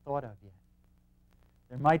just haven't thought of yet.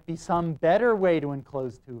 There might be some better way to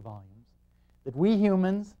enclose two volumes that we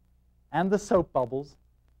humans and the soap bubbles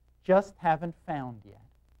just haven't found yet,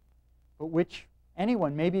 but which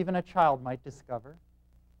anyone, maybe even a child, might discover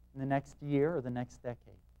in the next year or the next decade.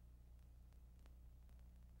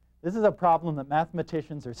 This is a problem that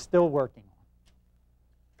mathematicians are still working on.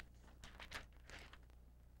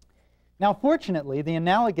 Now, fortunately, the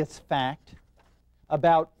analogous fact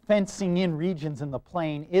about fencing in regions in the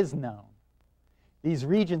plane is known. These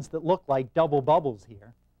regions that look like double bubbles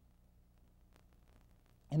here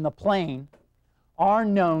in the plane are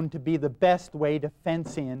known to be the best way to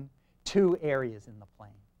fence in two areas in the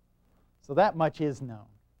plane. So that much is known.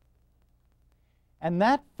 And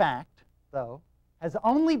that fact, though, has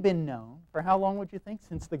only been known for how long would you think?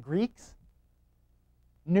 Since the Greeks?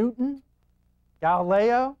 Newton?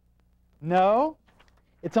 Galileo? No.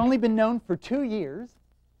 It's only been known for 2 years.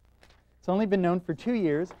 It's only been known for 2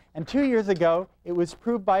 years. And 2 years ago, it was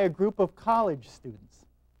proved by a group of college students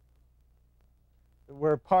that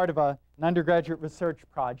were part of an undergraduate research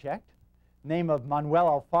project. Name of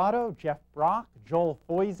Manuel Alfaro, Jeff Brock, Joel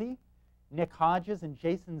Foisey, Nick Hodges, and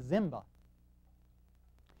Jason Zimba.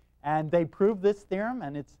 And they proved this theorem,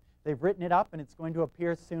 and they've written it up, and it's going to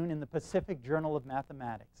appear soon in the Pacific Journal of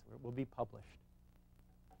Mathematics, where it will be published.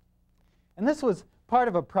 And this was part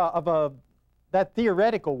of that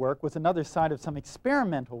theoretical work was another side of some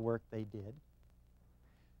experimental work they did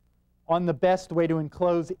on the best way to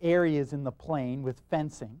enclose areas in the plane with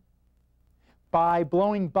fencing by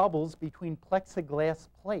blowing bubbles between plexiglass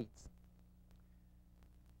plates.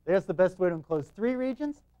 There's the best way to enclose 3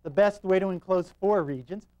 regions, the best way to enclose 4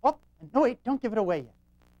 regions. Oh, no, wait, don't give it away yet.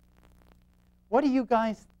 What do you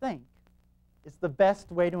guys think is the best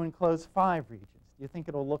way to enclose 5 regions? Do you think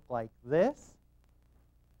it'll look like this?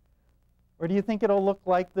 Or do you think it'll look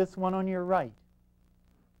like this one on your right?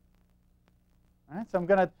 All right, so I'm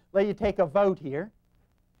going to let you take a vote here.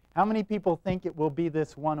 How many people think it will be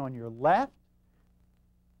this one on your left?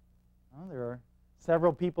 Well, there are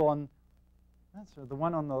several people on so the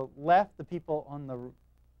one on the left, the people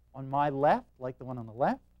on my left like the one on the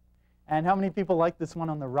left. And how many people like this one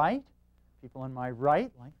on the right? People on my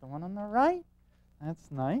right like the one on the right.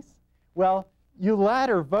 That's nice. Well, you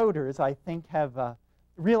latter voters, I think, have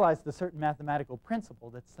realized a certain mathematical principle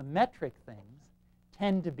that symmetric things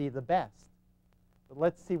tend to be the best. But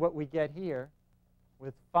let's see what we get here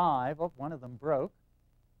with 5. Oh, one of them broke.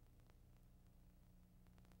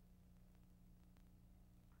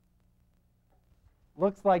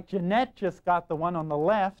 Looks like Jeanette just got the one on the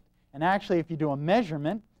left. And actually, if you do a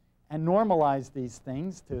measurement and normalize these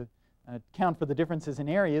things to account for the differences in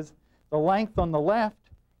areas, the length on the left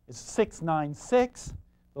is 696.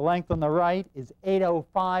 The length on the right is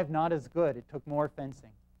 805. Not as good. It took more fencing.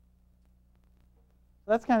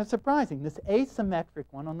 So that's kind of surprising. This asymmetric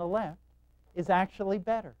one on the left is actually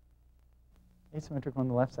better. Asymmetric one on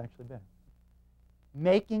the left is actually better.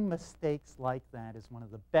 Making mistakes like that is one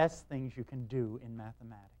of the best things you can do in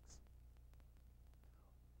mathematics.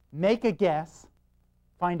 Make a guess,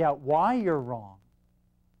 find out why you're wrong,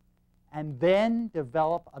 and then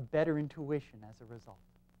develop a better intuition as a result.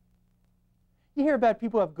 You hear about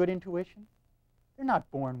people who have good intuition? They're not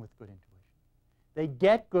born with good intuition. They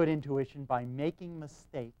get good intuition by making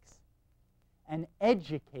mistakes and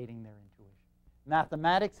educating their intuition.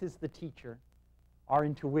 Mathematics is the teacher. Our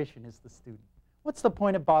intuition is the student. What's the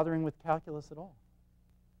point of bothering with calculus at all?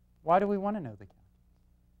 Why do we want to know the calculus?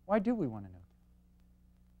 Why do we want to know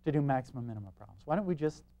calculus? To do maximum minima problems. Why don't we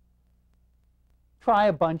just try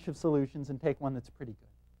a bunch of solutions and take one that's pretty good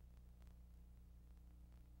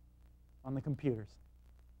on the computers?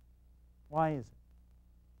 Why is it?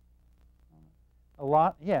 A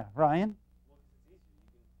lot, yeah, Ryan?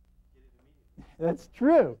 That's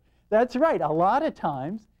true. That's right. A lot of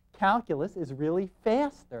times, calculus is really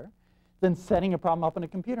faster than setting a problem up on a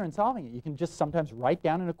computer and solving it. You can just sometimes write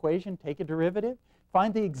down an equation, take a derivative,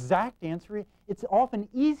 find the exact answer. It's often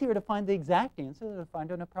easier to find the exact answer than to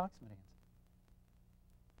find an approximate answer.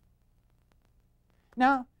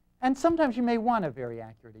 Now, and sometimes you may want a very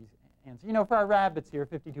accurate answer. You know, for our rabbits here,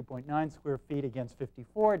 52.9 square feet against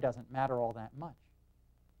 54 doesn't matter all that much.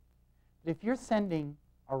 But if you're sending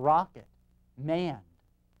a rocket manned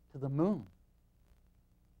to the moon,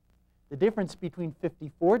 the difference between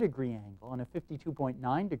 54-degree angle and a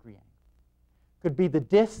 52.9 degree angle could be the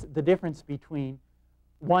difference between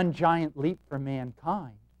one giant leap for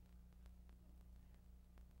mankind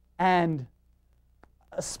and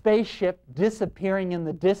a spaceship disappearing in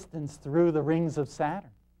the distance through the rings of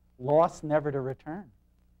Saturn, lost never to return.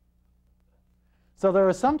 So there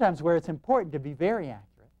are some times where it's important to be very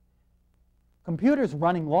accurate. Computers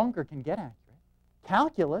running longer can get accurate.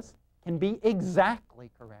 Calculus can be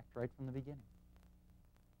exactly correct right from the beginning.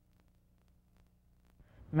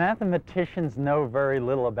 Mathematicians know very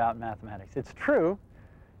little about mathematics. It's true,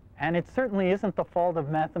 and it certainly isn't the fault of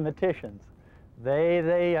mathematicians.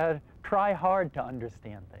 They try hard to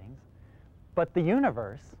understand things, but the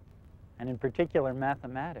universe, and in particular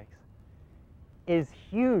mathematics, is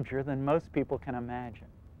huger than most people can imagine.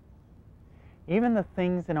 Even the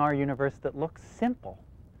things in our universe that look simple,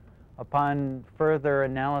 upon further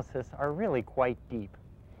analysis, are really quite deep.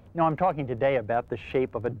 Now, I'm talking today about the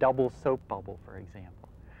shape of a double soap bubble, for example.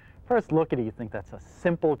 First look at it, you think that's a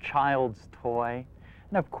simple child's toy,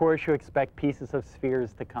 and of course you expect pieces of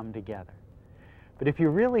spheres to come together. But if you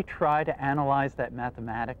really try to analyze that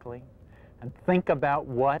mathematically, and think about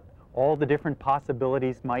what all the different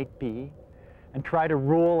possibilities might be, and try to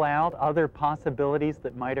rule out other possibilities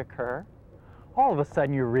that might occur, all of a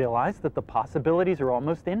sudden you realize that the possibilities are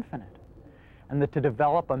almost infinite, and that to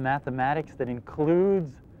develop a mathematics that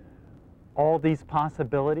includes all these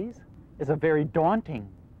possibilities is a very daunting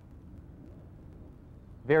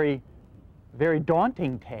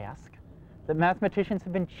task that mathematicians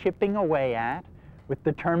have been chipping away at with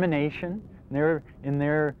determination in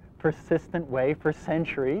their persistent way for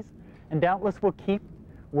centuries, and doubtless will keep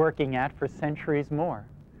working at for centuries more.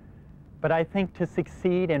 But I think to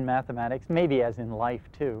succeed in mathematics, maybe as in life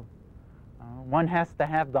too, one has to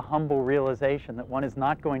have the humble realization that one is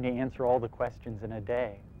not going to answer all the questions in a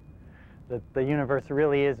day, that the universe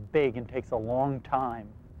really is big and takes a long time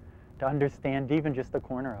to understand even just a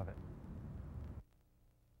corner of it.